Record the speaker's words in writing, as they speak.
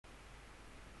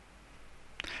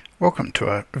Welcome to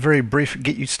a very brief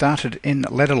Get You Started in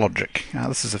Ladder Logic.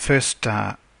 This is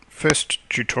the first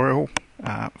tutorial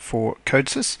for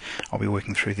Codesys. I'll be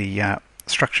working through the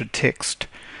structured text,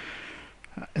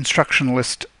 instruction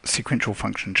list, sequential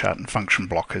function chart, and function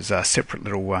block as separate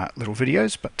little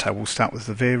videos. But we'll start with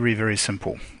the very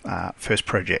simple first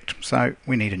project. So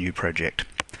we need a new project.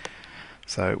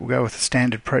 So we'll go with a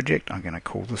standard project. I'm going to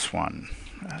call this one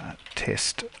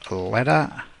Test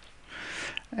Ladder,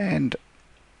 and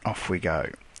off we go.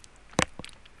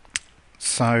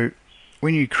 So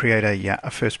when you create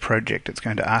a first project, it's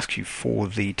going to ask you for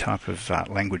the type of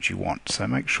language you want. So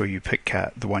make sure you pick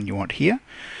the one you want here.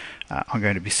 I'm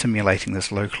going to be simulating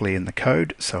this locally in the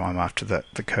code, so I'm after the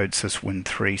Codesys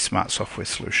Win3 Smart Software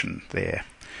solution there.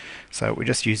 So we're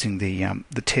just using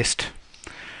the test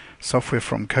software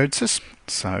from Codesys,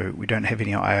 so we don't have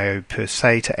any I/O per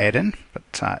se to add in,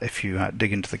 but if you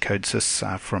dig into the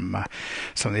Codesys from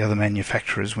some of the other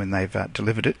manufacturers when they've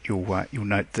delivered it, you'll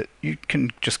note that you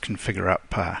can just configure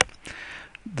up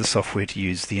the software to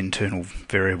use the internal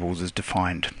variables as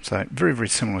defined. So very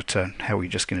similar to how we're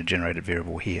just going to generate a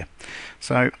variable here.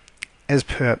 So as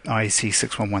per IEC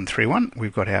 61131,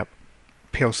 we've got our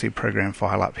PLC program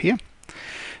file up here.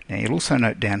 Now you'll also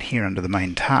note down here under the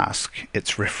main task,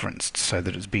 it's referenced so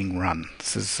that it's being run.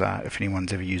 This is, if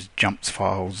anyone's ever used jumps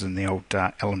files in the old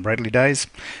Alan Bradley days,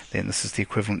 then this is the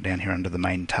equivalent down here under the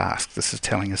main task. This is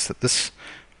telling us that this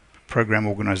program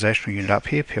organizational unit up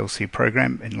here, PLC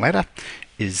program in Ladder,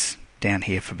 is down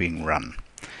here for being run.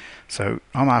 So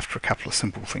I'm after a couple of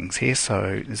simple things here.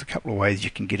 So there's a couple of ways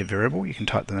you can get a variable. You can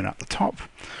type them in up the top,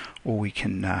 or we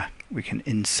can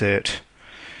insert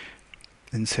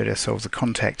ourselves a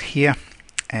contact here,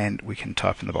 and we can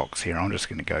type in the box here. I'm just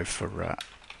going to go for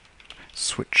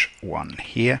switch 1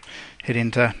 here, hit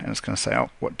enter, and it's going to say, oh,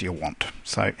 what do you want?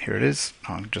 So here it is.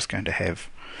 I'm just going to have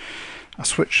a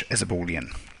switch as a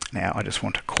boolean. Now I just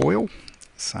want a coil,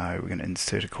 so we're going to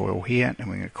insert a coil here, and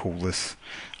we're going to call this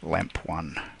lamp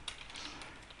 1.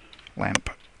 Lamp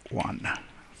 1.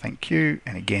 Thank you.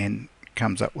 And again,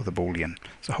 comes up with a boolean.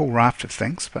 It's a whole raft of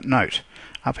things, but note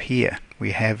up here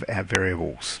we have our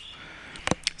variables,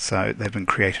 so they've been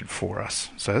created for us.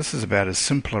 So this is about as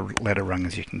simple a ladder rung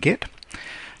as you can get.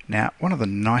 Now one of the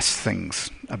nice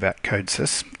things about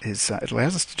Codesys is it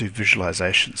allows us to do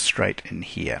visualizations straight in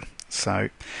here. So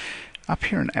up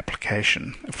here in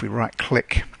application, if we right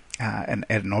click and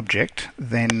add an object,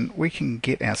 then we can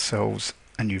get ourselves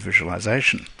a new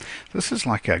visualization. This is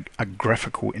like a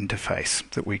graphical interface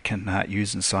that we can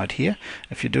use inside here.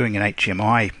 If you're doing an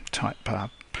HMI type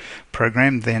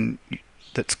program then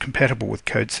that's compatible with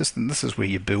Codesys, then this is where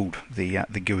you build the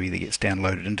GUI that gets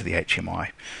downloaded into the HMI.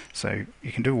 So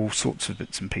you can do all sorts of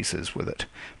bits and pieces with it,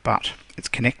 but it's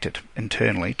connected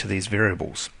internally to these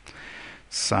variables.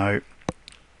 So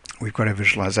we've got our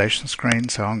visualization screen,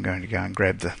 so I'm going to go and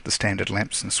grab the standard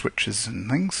lamps and switches and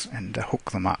things and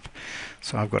hook them up.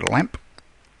 So I've got a lamp,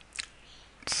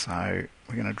 so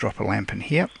we're going to drop a lamp in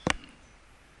here.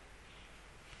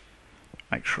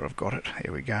 Make sure I've got it.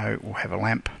 Here we go. We'll have a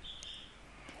lamp.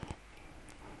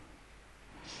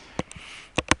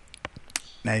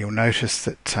 Now you'll notice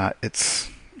that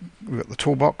we've got the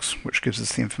toolbox, which gives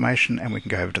us the information, and we can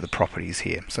go over to the properties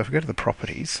here. So if we go to the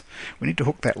properties, we need to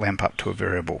hook that lamp up to a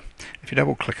variable. If you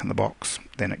double click in the box,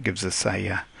 then it gives us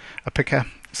a picker.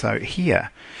 So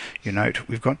here, you note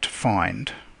we've got to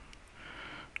find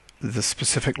the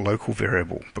specific local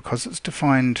variable. Because it's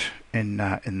defined in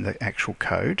the actual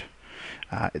code,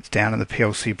 it's down in the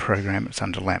PLC program, it's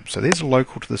under lamp. So there's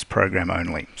local to this program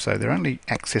only. So they're only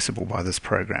accessible by this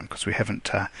program because we haven't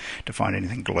defined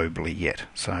anything globally yet.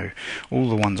 So all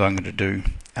the ones I'm going to do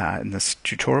in this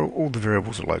tutorial, all the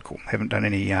variables are local. Haven't done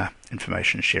any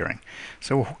information sharing.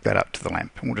 So we'll hook that up to the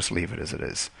lamp and we'll just leave it as it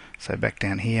is. So back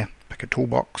down here, pick a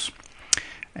toolbox,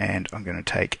 and I'm going to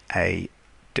take a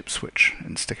dip switch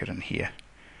and stick it in here.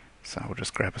 So we'll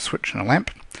just grab a switch and a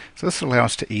lamp. So this will allow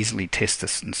us to easily test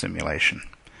this in simulation.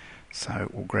 So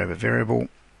we'll grab a variable.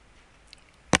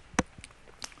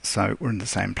 So we're in the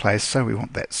same place, so we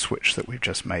want that switch that we've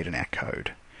just made in our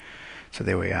code. So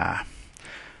there we are.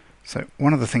 So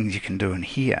one of the things you can do in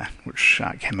here, which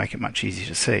can make it much easier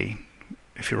to see,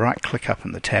 if you right click up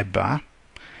in the tab bar,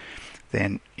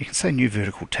 then you can say new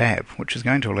vertical tab, which is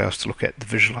going to allow us to look at the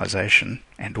visualization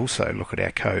and also look at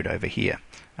our code over here,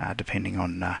 depending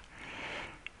on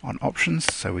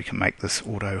options. So we can make this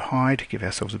auto hide, give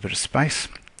ourselves a bit of space.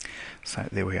 So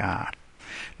there we are.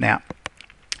 Now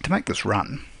to make this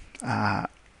run,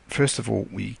 first of all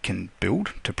we can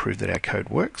build to prove that our code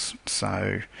works.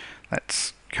 So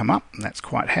that's come up and that's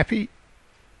quite happy.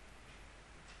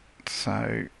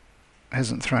 So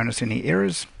hasn't thrown us any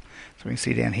errors. So we can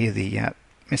see down here the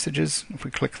messages. If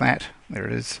we click that, there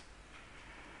it is.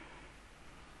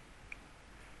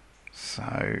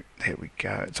 So there we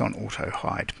go, it's on auto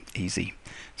hide, easy.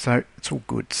 So it's all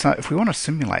good. So if we want to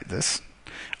simulate this,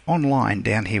 online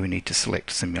down here we need to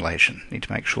select simulation. Need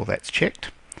to make sure that's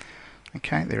checked.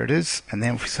 Okay, there it is. And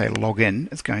then if we say log in,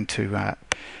 it's going to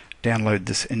download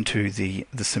this into the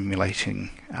simulating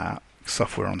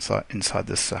software inside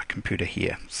this computer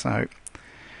here. So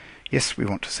yes, we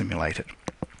want to simulate it.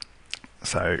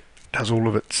 So it does all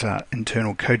of its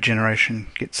internal code generation,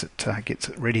 gets it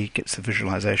ready, gets the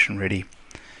visualization ready.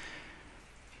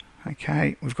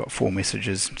 Okay, we've got 4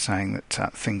 messages saying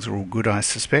that things are all good, I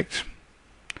suspect.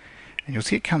 And you'll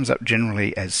see it comes up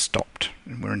generally as stopped,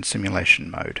 and we're in simulation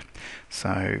mode.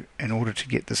 So in order to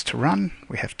get this to run,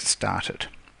 we have to start it.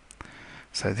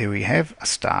 So there we have a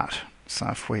start. So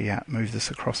if we move this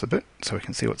across a bit so we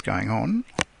can see what's going on,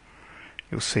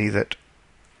 you'll see that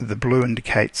the blue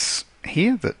indicates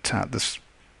here that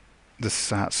this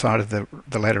side of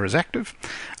the ladder is active.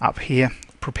 Up here,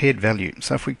 prepared value.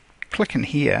 So if we click in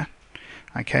here,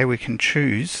 okay, we can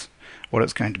choose what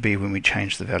it's going to be when we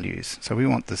change the values. So we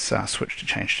want this switch to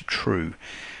change to true.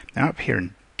 Now up here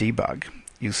in debug,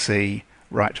 you'll see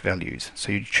write values.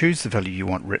 So you choose the value you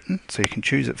want written, so you can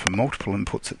choose it for multiple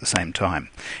inputs at the same time,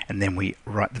 and then we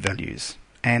write the values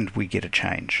and we get a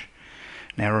change.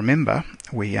 Now remember,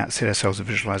 we set ourselves a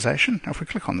visualization. Now if we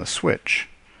click on the switch,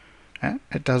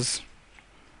 it does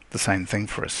the same thing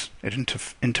for us. It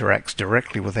interacts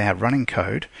directly with our running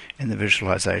code in the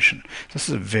visualization. This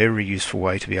is a very useful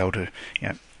way to be able to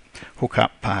hook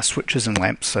up switches and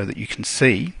lamps so that you can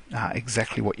see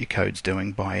exactly what your code's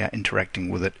doing by interacting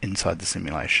with it inside the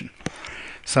simulation.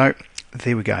 So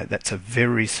there we go. That's a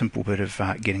very simple bit of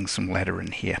getting some ladder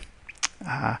in here.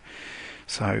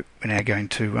 So we're now going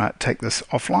to take this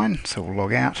offline. So we'll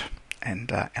log out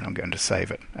and I'm going to save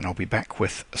it. And I'll be back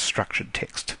with a structured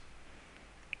text.